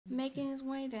Making his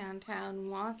way downtown,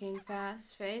 walking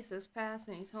fast, faces past,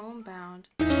 and he's homebound.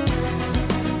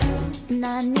 And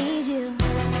I need you,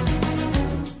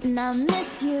 and I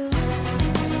miss you.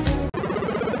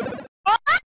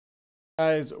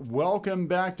 Guys, welcome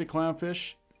back to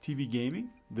Clownfish TV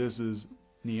Gaming. This is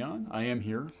Kneon. I am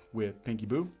here with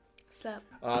PinkyBoo. What's up?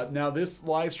 Now this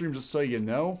live stream, just so you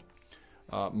know,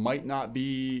 might not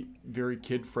be very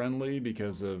kid friendly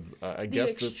because of I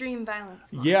guess the extreme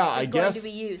violence mod. Yeah, I guess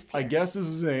going to be used here. I guess this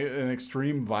is an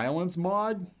extreme violence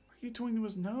mod. What are you doing to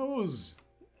his nose?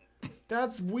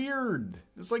 That's weird.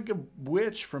 It's like a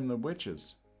witch from the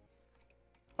witches.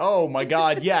 Oh my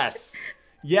God! Yes,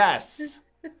 yes.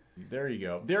 There you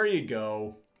go. There you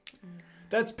go.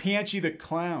 That's Panchy the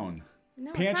clown.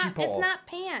 No, Panchy it's Paul. not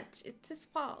Panch. It's his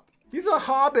fault. He's a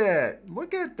hobbit.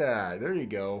 Look at that. There you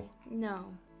go. No,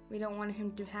 we don't want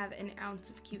him to have an ounce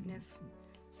of cuteness.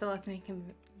 So let's make him...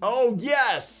 Oh,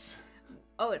 yes.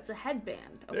 Oh, it's a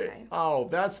headband. Okay. Oh,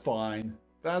 that's fine.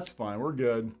 That's fine. We're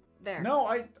good. There.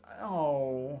 No,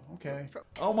 oh, okay.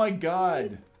 Oh my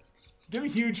God. Give him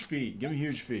huge feet. Give him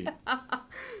huge feet.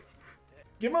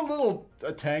 Give him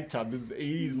a tank top. This is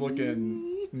 80s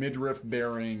looking midriff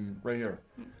bearing right here.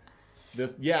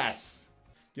 This, yes.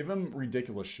 Give him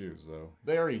ridiculous shoes though.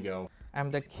 There you go.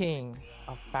 I'm the king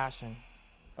of fashion.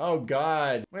 Oh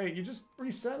God. Wait, you just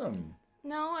reset them.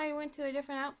 No, I went to a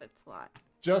different outfit slot.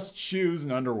 Just shoes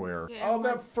and underwear. Yeah, oh,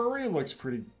 that furry looks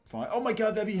pretty fun. Oh my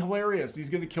God, that'd be hilarious. He's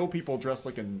gonna kill people dressed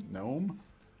like a gnome.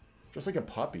 Dressed like a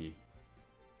puppy.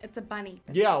 It's a bunny.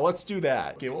 Yeah, let's do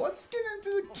that. Okay, well, let's get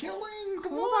into the killing.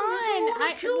 Come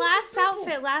on.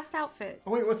 Last outfit.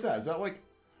 Oh, wait, what's that? Is that like...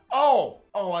 Oh,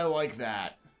 I like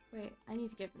that. Wait, I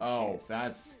need to get my Oh, shoes.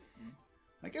 that's...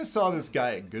 I think I saw this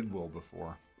guy at Goodwill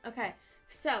before. Okay,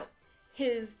 so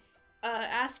his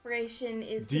aspiration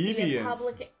is to be a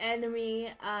public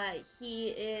enemy. He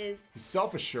is... He's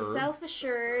self-assured.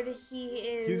 Self-assured. He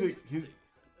is...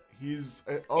 He's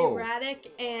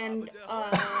erratic and...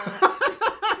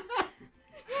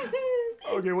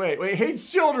 Okay, wait. Hates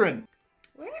children.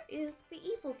 Where is the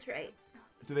evil trait?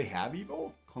 Do they have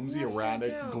evil? Clumsy, Yes,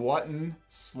 erratic, they do. glutton,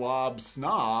 slob,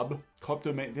 snob,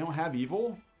 kleptomaniac. They don't have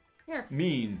evil? Here.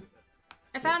 Mean.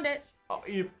 I found it. Oh,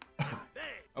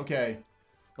 okay.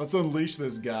 Let's unleash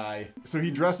this guy. So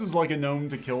he dresses like a gnome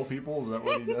to kill people? Is that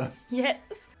what he does? Yes.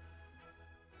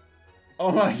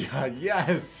 Oh my God,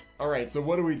 yes! Alright, so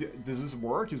what do we do? Does this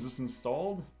work? Is this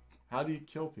installed? How do you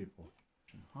kill people?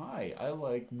 Hi, I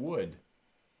like wood.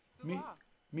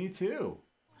 Me too.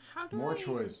 How do More I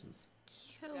choices.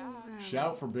 kill them?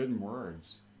 Shout forbidden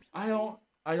words. I don't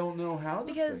know how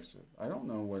to fix it. I don't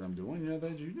know what I'm doing. Yeah,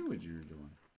 that you knew what you were doing.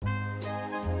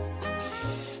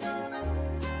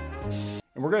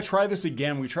 And we're gonna try this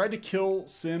again. We tried to kill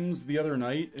Sims the other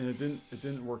night, and it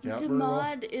didn't work out very well. The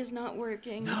mod is not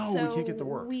working. No, so we can't get to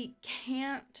work. We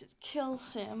can't kill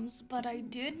Sims, but I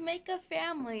did make a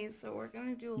family, so we're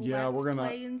gonna do a let's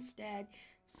play instead.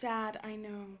 Sad, I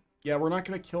know. Yeah, we're not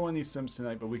gonna kill any Sims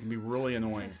tonight, but we can be really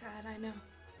annoying. So sad, I know.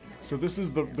 So this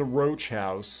is the Roach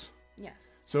house.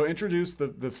 Yes. So introduce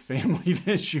the family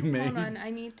that you made. Hold on, I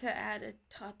need to add a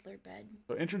toddler bed.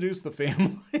 So introduce the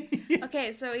family.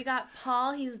 Okay, so we got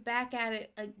Paul. He's back at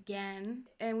it again,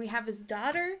 and we have his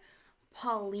daughter,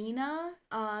 Paulina.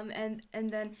 And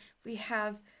then we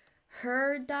have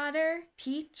her daughter,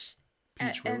 Peach.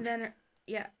 Peach and then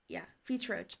Peach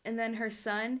Roach, and then her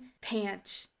son,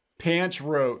 Panch. Panch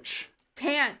Roach.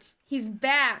 Panch. He's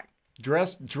back.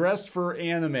 Dressed for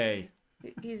anime.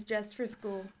 He's dressed for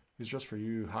school. He's dressed for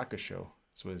Yu Hakusho.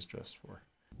 That's what he's dressed for.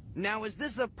 Now, is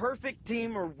this a perfect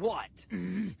team or what?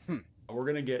 We're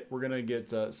gonna get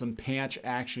some Panch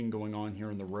action going on here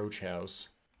in the Roach house.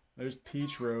 There's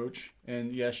Peach Roach,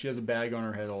 and yeah, she has a bag on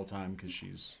her head all the time because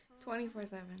she's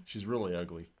 24/7. She's really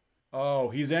ugly. Oh,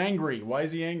 he's angry. Why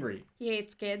is he angry? He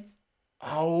hates kids.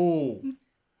 Oh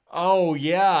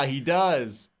yeah, he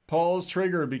does. Paul is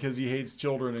triggered because he hates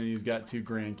children and he's got 2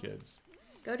 grandkids.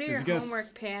 Go do your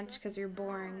homework, Panch, because you're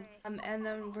boring. And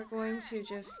then we're going to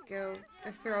just go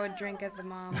throw a drink at the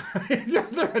mom.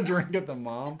 Throw a drink at the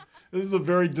mom? This is a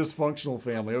very dysfunctional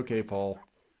family. Okay, Paul.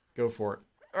 Go for it.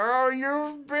 Oh,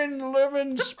 you've been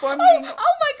living sponging. Oh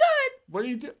my God! What do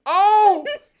you do? Oh!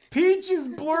 Peach is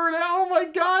blurred out. Oh my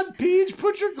God, Peach,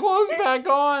 put your clothes back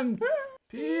on.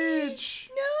 Peach.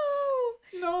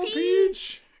 No,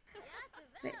 Peach.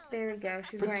 There we go.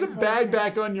 She's Put the bag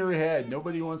back on your head.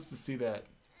 Nobody wants to see that.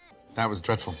 That was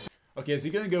dreadful. Okay, is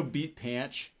he gonna go beat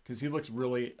Panch? Because he looks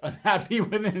really unhappy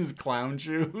with his clown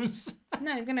shoes.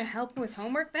 No, he's gonna help with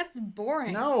homework? That's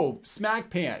boring. No,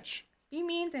 smack Panch. Be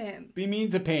mean to him. Be mean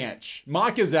to Panch.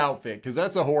 Mock his outfit, because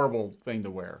that's a horrible thing to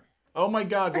wear. Oh my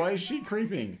god, why is she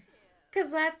creeping? Because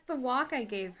that's the walk I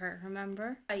gave her,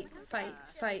 remember? Fight, fight,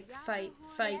 fight, fight,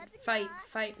 fight, fight,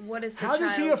 fight. What is the How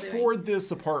does he child afford doing?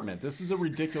 this apartment? This is a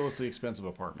ridiculously expensive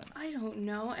apartment. I don't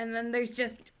know. And then there's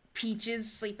just Peaches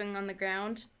sleeping on the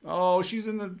ground. Oh, she's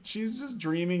just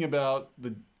dreaming about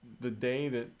the day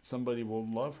that somebody will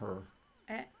love her.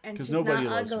 And 'Cause she's nobody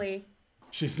not loves her. ugly.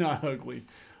 She's not ugly.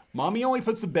 Mommy only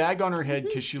puts the bag on her head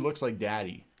because she looks like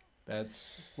Daddy.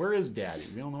 Where is Daddy?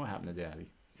 We don't know what happened to Daddy.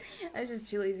 I was just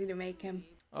too lazy to make him.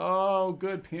 Oh,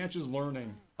 good. Panch is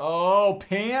learning. Oh,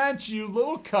 Panch, you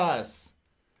little cuss.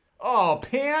 Oh,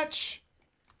 Panch.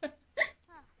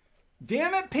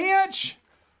 Damn it, Panch.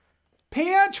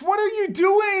 Panch, what are you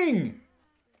doing?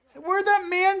 Where'd that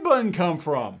man bun come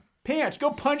from? Panch, go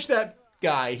punch that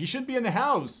guy. He should be in the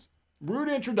house. Rude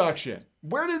introduction.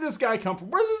 Where did this guy come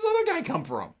from? Where's this other guy come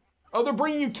from? Oh, they're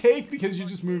bringing you cake because you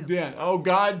just moved in. Oh,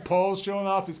 God, Paul's showing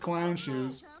off his clown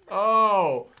shoes.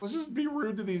 Oh, let's just be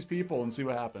rude to these people and see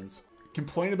what happens.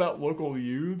 Complain about local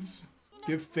youths?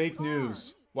 Give fake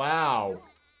news. Wow.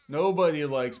 Nobody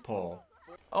likes Paul.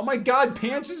 Oh my god,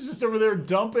 Panch is just over there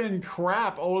dumping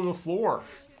crap all over the floor.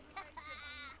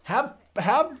 Have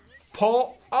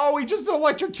Paul... Oh, he just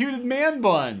electrocuted Man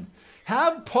Bun.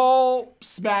 Have Paul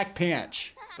smack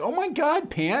Panch. Oh my god,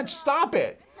 Panch, stop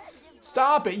it.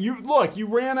 Stop it. You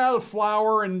ran out of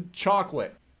flour and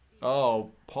chocolate.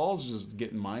 Oh, Paul's just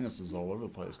getting minuses all over the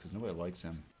place because nobody likes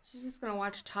him. She's just gonna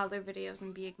watch toddler videos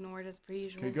and be ignored as per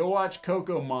usual. Okay, go watch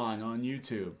Coco Mon on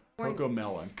YouTube. Coco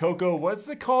Melon. Coco, what's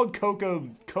it called? Coco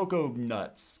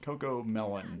Nuts. Coco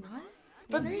Melon. What?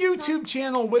 The What are you YouTube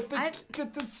channel with the I-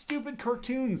 stupid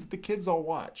cartoons that the kids all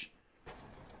watch.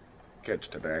 Kids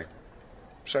today,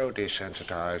 so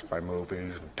desensitized by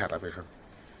movies and television.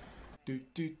 Do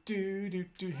do do do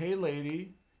do. Hey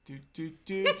lady. Do do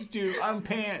do do do. I'm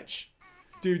Panch.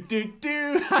 Do do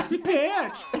do. I'm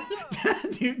Panch.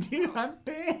 Do do. I'm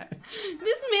Panch.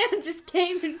 This man just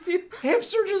came into...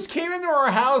 Hipster just came into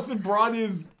our house and brought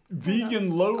his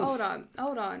vegan loaf. Hold on.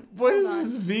 What hold is on.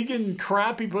 this vegan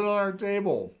crap he put on our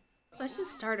table? Let's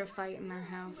just start a fight in their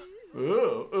house.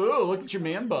 Ooh, look at your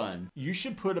man bun. You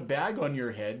should put a bag on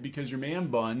your head because your man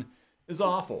bun is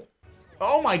awful.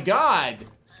 Oh my god!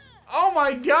 Oh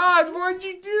my god, what'd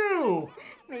you do?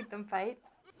 Made them fight.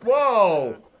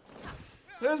 Whoa!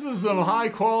 This is some high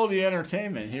quality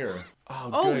entertainment here.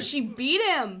 Oh, good. she beat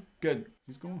him. Good.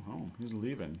 He's going home. He's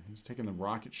leaving. He's taking the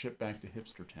rocket ship back to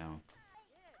Hipster Town.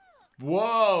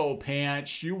 Whoa,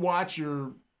 Panch. You watch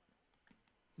your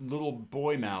little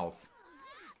boy mouth.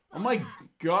 Oh my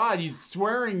god, he's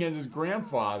swearing at his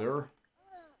grandfather.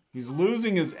 He's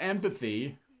losing his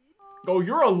empathy. Oh,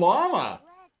 you're a llama.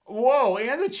 Whoa,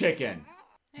 and a chicken.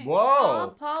 Hey,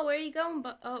 Whoa. Paul, where are you going?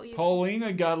 You...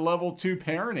 Paulina got level 2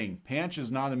 parenting. Panch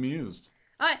is not amused.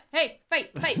 All right, hey,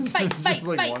 fight, It's just like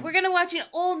one- We're gonna watch an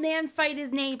old man fight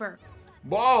his neighbor.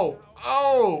 Whoa!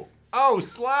 Oh!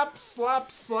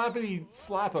 Slappity,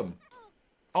 slap him.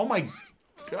 Oh my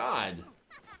god.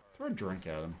 Throw a drink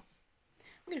at him.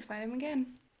 I'm gonna fight him again.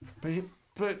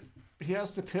 But he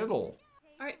has to piddle.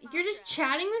 All right, you're just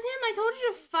chatting with him? I told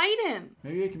you to fight him.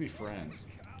 Maybe they could be friends.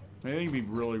 Maybe they could be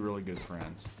really, really good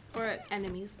friends. Or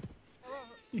enemies.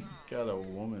 He's got a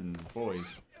woman's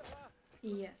voice.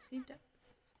 Yes, he does.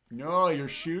 No, your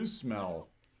shoes smell.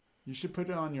 You should put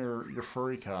it on your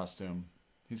furry costume.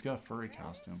 He's got a furry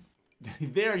costume.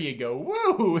 There you go.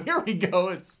 Woo! Here we go.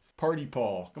 It's Party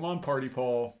Paul. Come on, Party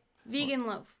Paul. Vegan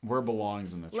loaf. Where it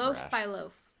belongs in the Loaf trash. by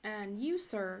loaf. And you,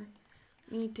 sir,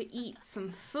 need to eat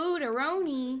some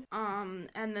food-a-roni. And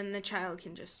then the child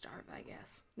can just starve, I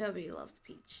guess. Nobody loves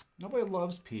Peach. Nobody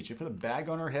loves Peach. They put a bag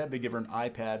on her head, they give her an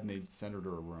iPad, and they send her to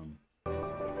her room.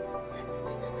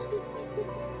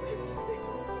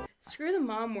 Screw the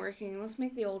mom working. Let's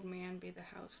make the old man be the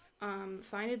house.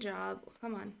 Find a job.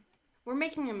 Come on. We're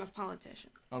making him a politician.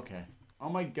 Okay. Oh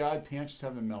my god, Panch is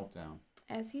having a meltdown.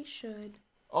 As he should.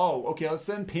 Oh, okay, let's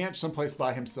send Panch someplace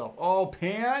by himself. Oh,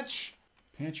 Panch!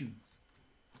 Panch, you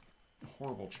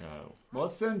horrible child. Well,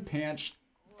 let's send Panch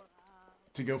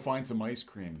to go find some ice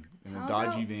cream in a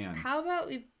dodgy van. How about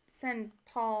we send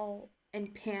Paul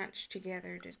and Panch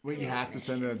together to... Wait, you have to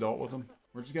send an adult with him?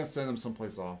 We're just gonna send him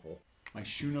someplace awful. My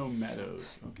Shuno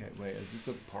Meadows. Okay, wait, is this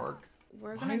a park?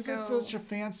 We're Why gonna is go... it such a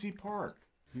fancy park?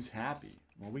 He's happy.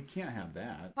 Well, we can't have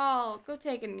that. Paul, go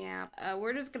take a nap.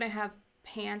 We're just gonna have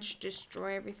Panch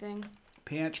destroy everything.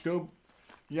 Panch, go.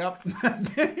 Yep.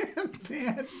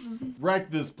 Panch, just wreck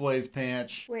this place,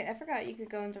 Panch. Wait, I forgot you could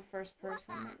go into first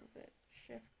person. What was it?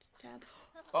 Shift tab.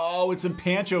 Oh, it's in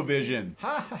Pancho Vision.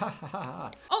 Ha ha ha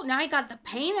ha. Oh, now I got the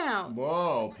paint out.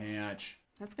 Whoa, Panch.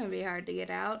 That's gonna be hard to get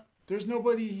out. There's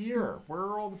nobody here. Where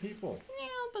are all the people? Yeah,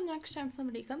 but next time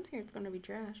somebody comes here, it's gonna be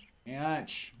trash.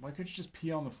 Panch, why couldn't you just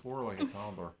pee on the floor like a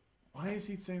toddler? Why is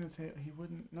he saying that he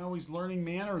wouldn't? No, he's learning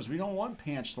manners. We don't want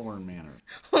Panch to learn manners.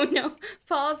 Oh no,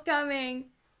 Paul's coming.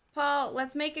 Paul,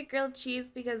 let's make a grilled cheese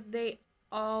because they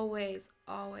always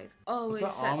set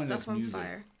stuff on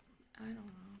fire. I don't know.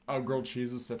 Oh, grilled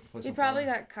cheeses set the place He on probably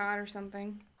fire. got caught or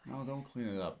something. No, don't clean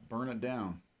it up. Burn it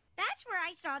down. That's where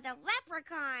I saw the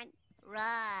leprechaun.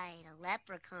 Right, a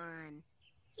leprechaun.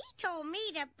 He told me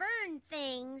to burn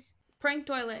things. Prank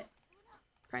toilet.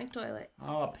 Prank toilet.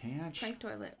 Oh, Panch. Prank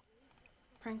toilet.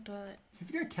 Prank toilet.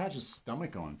 He's gonna catch his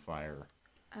stomach on fire.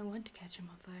 I want to catch him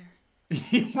on fire.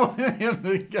 You want him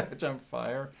to catch on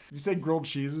fire? You said grilled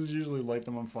cheeses usually light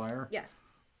them on fire? Yes.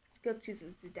 Grilled cheese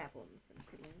is the devil in the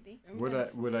community.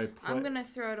 Would I play? I'm gonna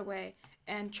throw it away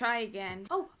and try again.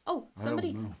 Oh,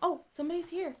 somebody. know. Oh, somebody's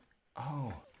here.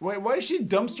 Oh. Wait, why is she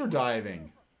dumpster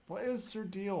diving? What is her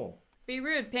deal? Be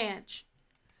rude, Panch.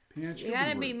 Panch, You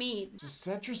gotta be mean. Just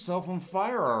set yourself on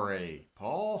fire already,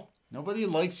 Paul. Nobody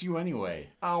likes you anyway.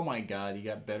 Oh my god, you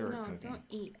got better No, at cooking. don't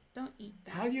eat. Don't eat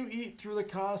that. How do you eat through the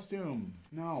costume?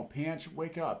 No, Panch,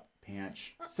 wake up,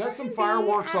 Panch. Set some Andy,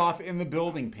 fireworks off in the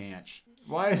building, Panch.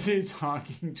 Why is he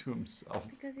talking to himself?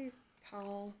 Because he's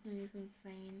Paul and he's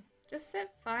insane. Just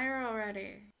set fire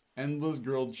already. Endless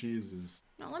grilled cheeses.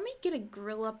 Now let me get a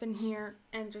grill up in here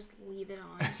and just leave it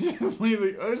on. Just leave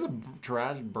it. There's a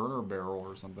trash burner barrel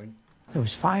or something. There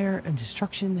was fire and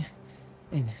destruction,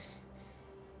 and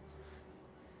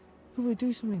who would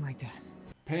do something like that?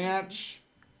 Panch.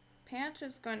 Panch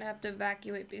is going to have to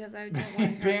evacuate because I don't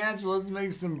want to. Panch, let's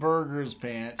make some burgers,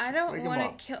 Panch. I don't Wake him want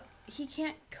up. to kill. He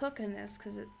can't cook in this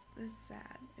because it's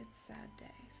sad. It's sad day.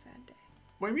 Sad day.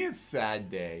 What do you mean it's sad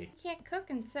day? He can't cook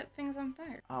and set things on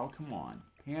fire. Oh, come on.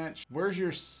 Panch, where's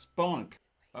your spunk?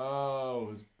 Oh,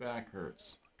 his back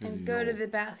hurts. 'Cause And he's go to old. the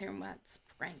bathroom. That's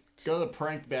pranked. Go to the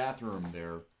pranked bathroom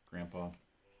there, Grandpa.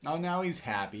 Oh, now he's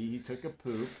happy. He took a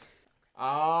poop.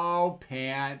 Oh,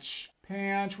 Panch.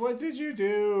 Panch, what did you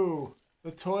do?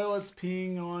 The toilet's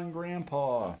peeing on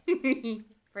Grandpa.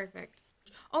 Perfect.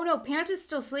 Oh no, Panch is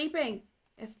still sleeping.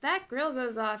 If that grill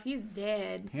goes off, he's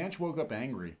dead. Panch woke up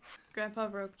angry. Grandpa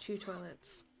broke 2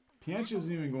 toilets. Panch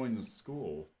isn't even going to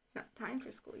school. Not time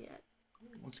for school yet.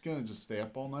 What's gonna just stay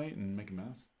up all night and make a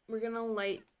mess? We're gonna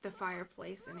light the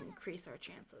fireplace and increase our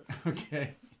chances.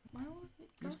 Okay. Why won't we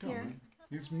He's go here? coming.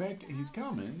 He's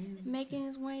coming. He's Making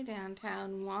his way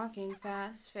downtown, walking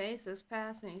fast, faces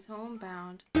pass, and he's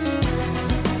homebound.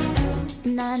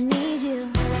 And I need you,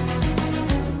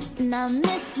 and I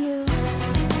miss you.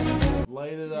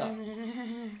 light it up.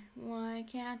 Why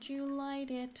can't you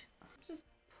light it? Just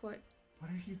put.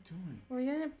 What are you doing? We're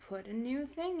gonna put a new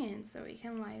thing in so we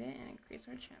can light it and increase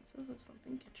our chances of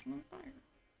something catching on fire.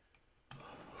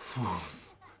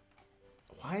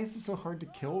 Why is it so hard to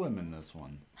kill them in this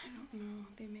one? I don't know.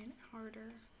 They made it harder.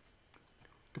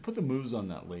 Go put the moves on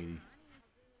that lady.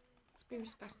 Let's be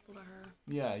respectful to her.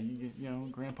 Yeah, you know,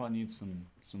 Grandpa needs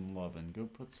some loving. Go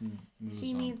put some moves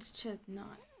He on. needs to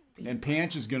not be. And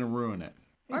Panch is gonna ruin it.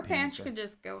 Hey, Or Panch Panch. could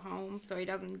just go home so he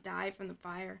doesn't die from the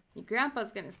fire. Your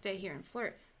grandpa's gonna stay here and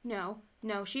flirt. No,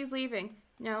 she's leaving.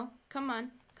 No, come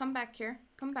on. Come back here.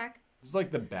 Come back. It's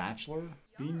like The Bachelor.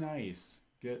 Be nice.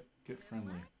 Get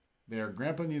friendly. There,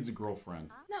 Grandpa needs a girlfriend.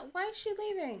 No, why is she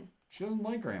leaving? She doesn't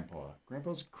like Grandpa.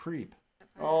 Grandpa's a creep.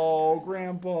 Oh,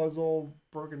 Grandpa's all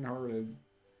brokenhearted.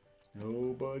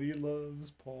 Nobody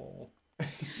loves Paul.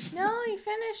 No, he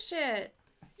finished it.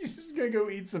 He's just gonna go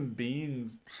eat some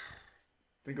beans.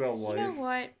 Think about life.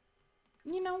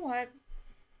 You know what?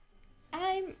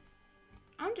 I'm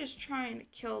just trying to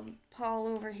kill Paul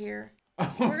over here.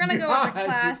 Oh, We're gonna go with the God.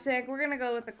 classic. We're gonna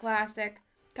go with the classic.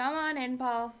 Come on in,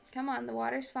 Paul. Come on, the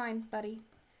water's fine, buddy.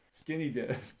 Skinny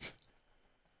dip.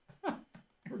 Here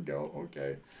we go.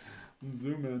 Okay.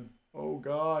 Zoom in. Oh,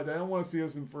 God. I don't want to see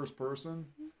us in first person.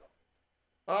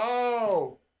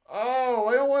 Oh,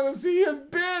 I don't want to see his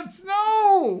bits.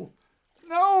 No.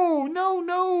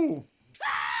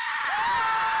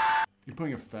 You're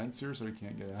putting a fence here so he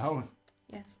can't get out?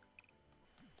 Yes.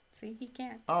 See, he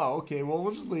can't. Oh, okay. Well,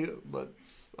 we'll just leave it.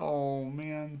 Let's. Oh,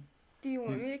 man. Do you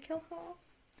want He's- me to kill Paul?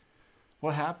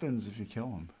 What happens if you kill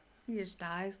him? He just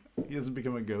dies. He doesn't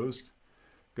become a ghost?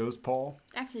 Ghost Paul?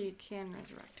 Actually, you can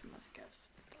resurrect him as a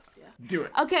ghost and stuff, yeah. Do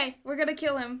it. Okay, we're gonna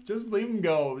kill him. Just leave him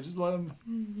go. Just let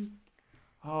him.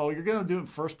 Oh, you're going to do it in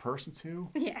first person too?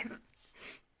 Yes.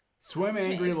 Swim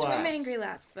angry laps. Swim angry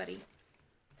laps, buddy.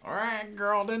 All right,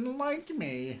 girl didn't like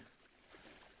me.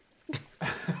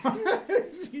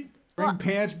 Bring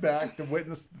Panch back to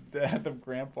witness the death of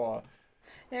Grandpa.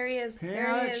 There he is.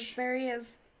 Panch. There he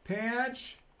is.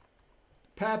 Panch,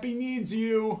 Pappy needs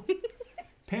you.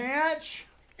 Panch.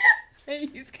 Hey,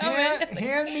 he's coming.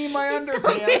 Hand me my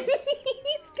underpants.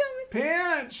 He's coming.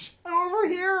 Panch, I'm over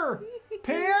here.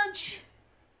 Panch.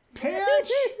 Panch.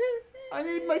 I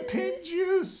need my pin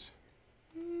juice.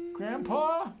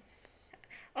 Grandpa.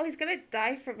 Oh, he's gonna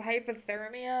die from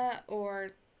hypothermia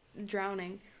or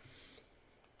drowning.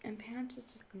 And Panch is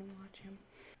just gonna watch him.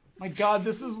 My God,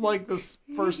 this is like the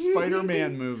first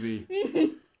Spider-Man movie.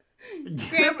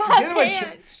 Grandpa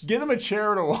Panch. Get him a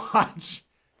chair to watch.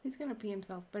 He's gonna pee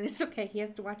himself, but it's okay. He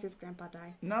has to watch his grandpa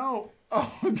die. No.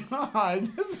 Oh God.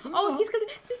 This is He's gonna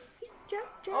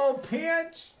drop. Oh,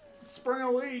 Panch sprung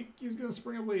a leak. He's gonna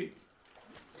spring a leak.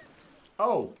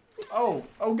 Oh God.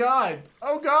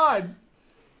 Oh God.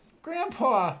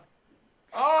 Grandpa.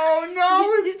 Oh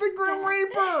no, it's the Grim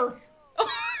Reaper.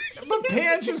 But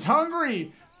Panch is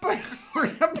hungry. But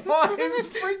Grandpa is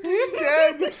freaking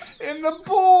dead in the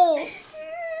pool.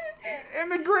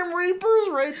 And the Grim Reaper's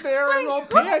right there. And all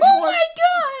Panch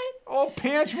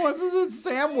Panch wants is a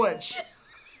sandwich.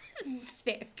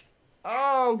 Thick.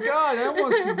 Oh God, I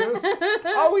want to see this.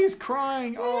 Oh, he's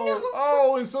crying.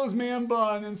 Oh, and so's Man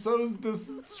Bun, and so's this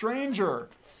stranger.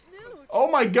 Oh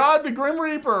my God, the Grim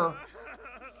Reaper.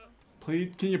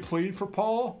 Can you plead for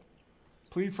Paul?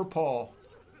 Plead for Paul.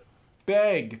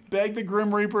 Beg the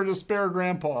Grim Reaper to spare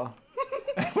Grandpa.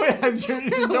 What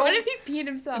if he peed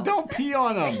himself? Don't pee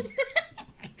on him.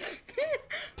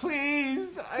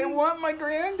 Please, I want my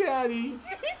granddaddy.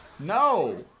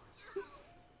 No.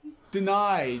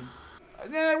 Denied.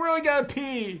 Then I really gotta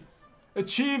pee.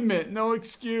 Achievement, no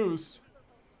excuse.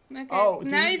 Okay. Oh,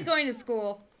 now he's going to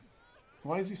school.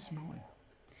 Why is he smelling?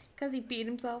 Because he peed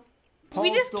himself. Paul's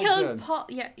we just still killed dead. Paul.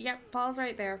 Yeah, Paul's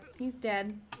right there. He's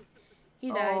dead. He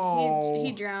died. Oh.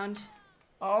 He drowned.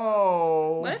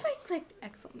 Oh. What if I clicked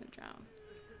X on the drown?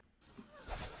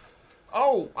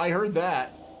 Oh, I heard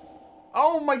that.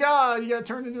 Oh my God, he got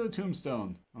turned into a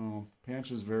tombstone. Oh,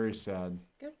 Panch is very sad.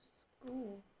 Go to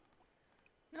school.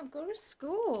 No, go to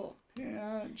school.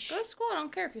 Panch. Go to school. I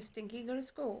don't care if you're stinky. Go to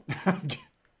school.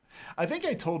 I think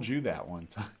I told you that one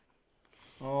time.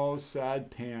 Oh,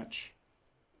 sad Panch.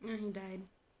 And he died.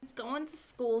 He's going to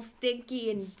school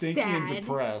stinky and Stinky sad. and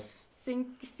depressed.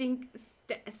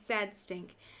 Sad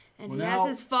stink. And Well, he now-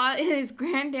 has his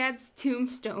granddad's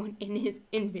tombstone in his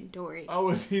inventory. Oh,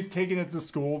 he's taking it to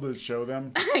school to show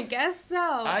them? I guess so.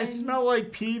 I smell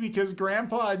like pee because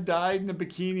Grandpa died in the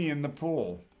bikini in the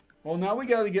pool. Well, now we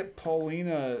gotta get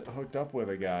Paulina hooked up with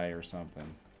a guy or something.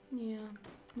 Yeah,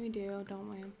 we do, don't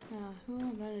we? Who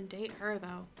am I gonna date her,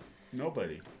 though?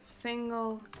 Nobody.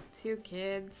 Single, 2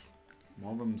 kids.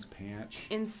 One of them's Panch.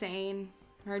 Insane.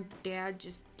 Her dad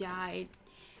just died.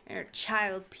 And her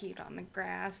child peed on the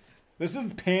grass. This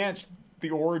is Panch, the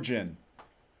origin.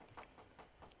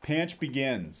 Panch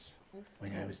begins.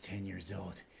 When I was 10 years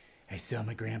old, I saw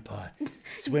my grandpa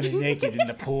swimming naked in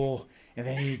the pool, and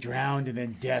then he drowned, and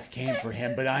then death came for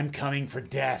him. But I'm coming for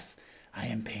death. I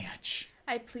am Panch.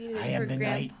 I pleaded I am for the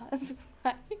knight. Grandpa's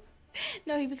wife.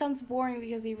 No, he becomes boring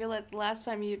because he realized the last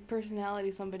time he had personality,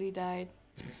 somebody died.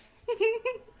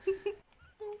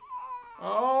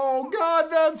 Oh, God,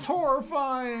 that's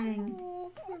horrifying.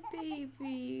 Oh, poor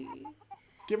baby.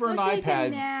 Give her an Go take a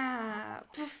iPad.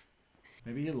 nap.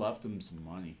 Maybe he left him some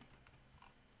money.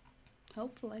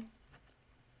 Hopefully.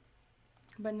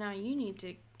 But now you need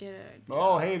to get a...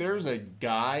 Oh, hey, there's a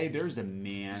guy. There's a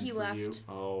man He for left. you.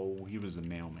 Oh, he was a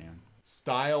mailman.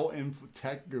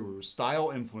 Tech guru. Style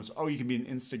influencer. Oh, you can be an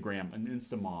Instagram, an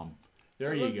Instamom.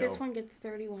 There you Look, go. this one gets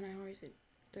 31 hours at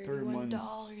 $31 an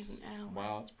hour.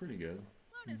 Wow, that's pretty good.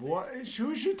 What?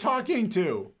 Who's she talking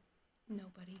to?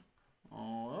 Nobody. Oh,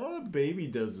 all the baby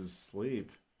does is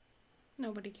sleep.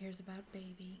 Nobody cares about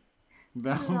baby.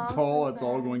 Down also Paul, it's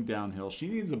all bad. going downhill. She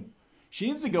needs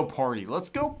to go party. Let's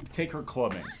go take her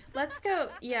clubbing. Let's go.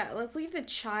 Yeah, let's leave the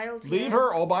child here. Leave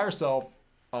her all by herself.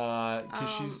 Cause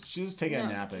she's just taking a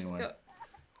nap just anyway.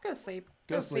 Go sleep.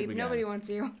 Go sleep again. Nobody wants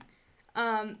you.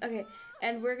 Okay,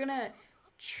 and we're gonna.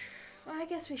 Well, I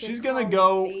guess we could. She's gonna call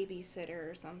go- a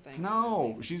babysitter or something.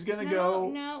 No, she's gonna No, go.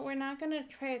 no, we're not gonna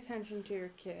pay attention to your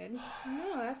kid.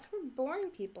 No, that's for boring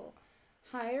people.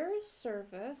 Hire a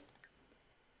service.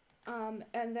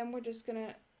 And then we're just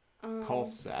gonna. Call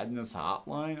sadness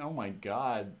hotline. Oh my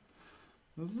God,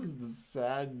 this is the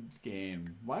sad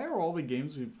game. Why are all the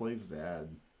games we play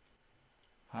sad?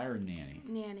 Hire a nanny.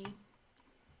 Nanny.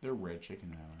 They're rich. They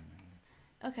can have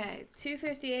a nanny. Okay,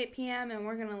 2:58 p.m. and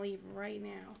we're gonna leave right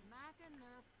now.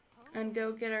 And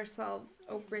go get ourselves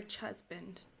a rich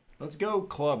husband. Let's go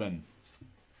clubbing.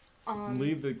 Um,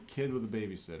 Leave the kid with a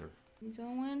babysitter. You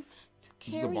going to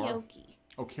This is a bar. karaoke?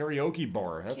 Oh, karaoke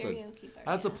bar. That's Karaoke bar,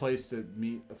 that's a yeah. place to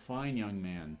meet a fine young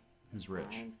man who's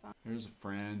rich. Fine. Here's a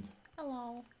friend.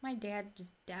 Hello. My dad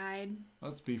just died.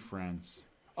 Let's be friends.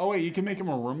 Oh wait, you can make him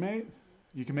a roommate?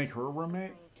 You can make her a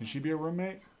roommate? Can she be a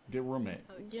roommate? Get a roommate.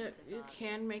 You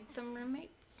can make them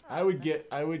roommates. I would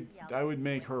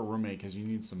make her a roommate because you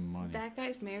need some money. That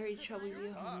guy's married. Shall we be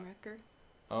a homewrecker?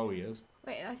 Oh, he is?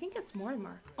 Wait, I think it's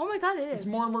Mortimer. Oh my god, it is. It's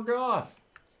Mortimer Goth.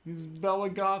 He's Bella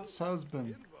Goth's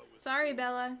husband. Sorry,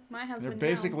 Bella. My husband They're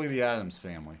basically the Addams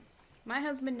family. now. My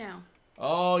husband now.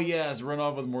 Oh, yes. Run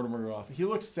off with Mortimer Goth. He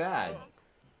looks sad.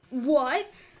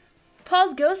 What?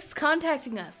 Paul's ghost is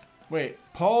contacting us. Wait,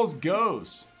 Paul's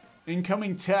ghost.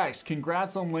 Incoming text.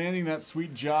 Congrats on landing that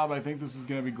sweet job. I think this is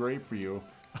going to be great for you.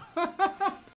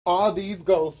 all these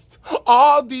ghosts,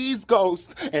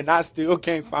 and I still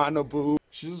can't find a boo.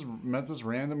 She just met this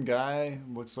random guy.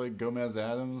 Looks like Gomez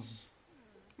Addams.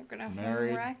 We're gonna Married.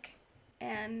 home wreck,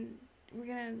 and we're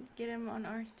gonna get him on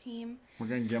our team. We're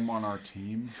going to get him on our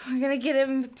team. We're gonna get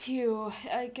him to,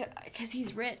 cause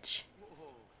he's rich.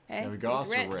 Hey, Yeah, the he's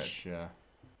Goths are rich, yeah.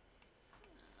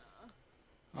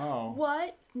 Oh.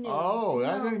 What? No. Oh,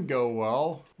 that no. didn't go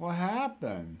well. What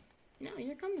happened? No,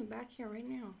 you're coming back here right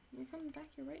now. You're coming back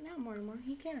here right now, Mortimer.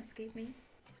 He can't escape me.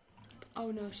 Oh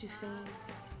no, she's singing.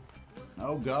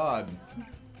 Oh, God.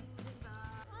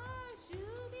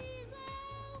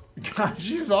 God,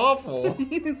 she's awful.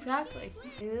 Exactly.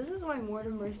 This is why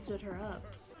Mortimer stood her up.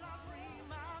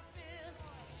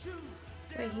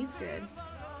 Wait, he's good.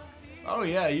 Oh,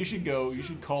 yeah, you should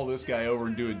call this guy over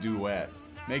and do a duet.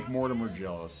 Make Mortimer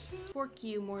jealous. Fork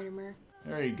you, Mortimer.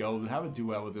 There you go. Have a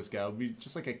duet with this guy. It'll be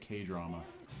just like a K-drama.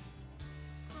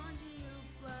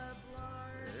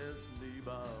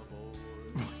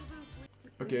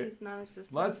 Okay. He's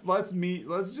non-existent. Let's meet.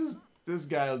 Let's just. This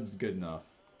guy is good enough.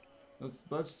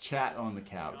 Let's chat on the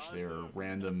couch. There,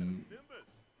 random.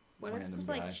 What if random it's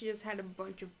guy. like she just had a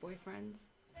bunch of boyfriends?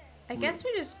 I guess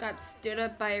we just got stood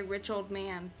up by a rich old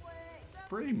man.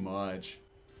 Pretty much.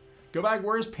 Go back.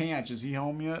 Where's Panch? Is he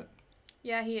home yet?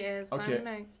 Yeah, he is. But Okay. I'm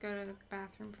gonna go to the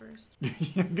bathroom first.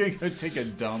 I'm gonna go take a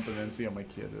dump and then see how my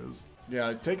kid is.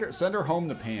 Yeah, send her home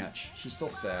to Panch. She's still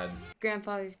sad.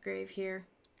 Grandfather's grave here.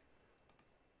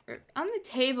 On the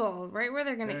table, right where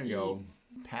they're gonna There eat. you go.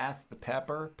 Pass the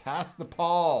pepper. Pass the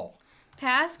Paul.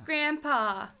 Pass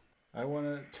Grandpa. I want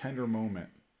a tender moment.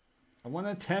 I want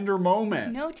a tender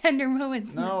moment. No tender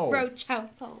moments No. in the Roach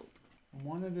household. I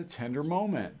wanted a tender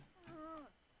moment.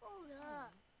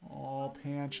 Oh,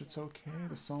 Panch, it's okay.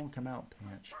 The sun will come out,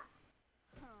 Panch.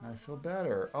 I feel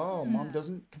better. Oh, Mom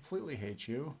doesn't completely hate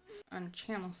you. On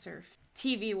channel surf.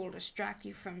 TV will distract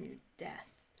you from your death.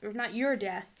 Or not your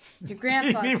death, your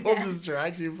grandpa's TV will death.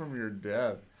 distract you from your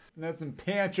death. And that's in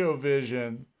Pancho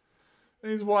vision.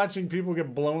 He's watching people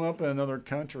get blown up in another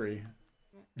country.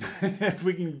 If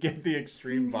we can get the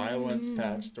extreme violence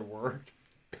patch to work,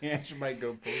 Panch might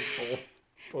go postal.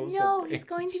 No, he's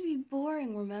going to be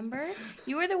boring, remember?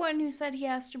 You were the one who said he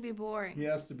has to be boring. He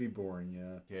has to be boring,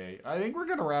 yeah. Okay, I think we're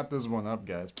gonna wrap this one up,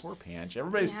 guys. Poor Panch.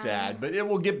 Everybody's Yeah. sad, but it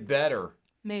will get better.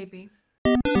 Maybe.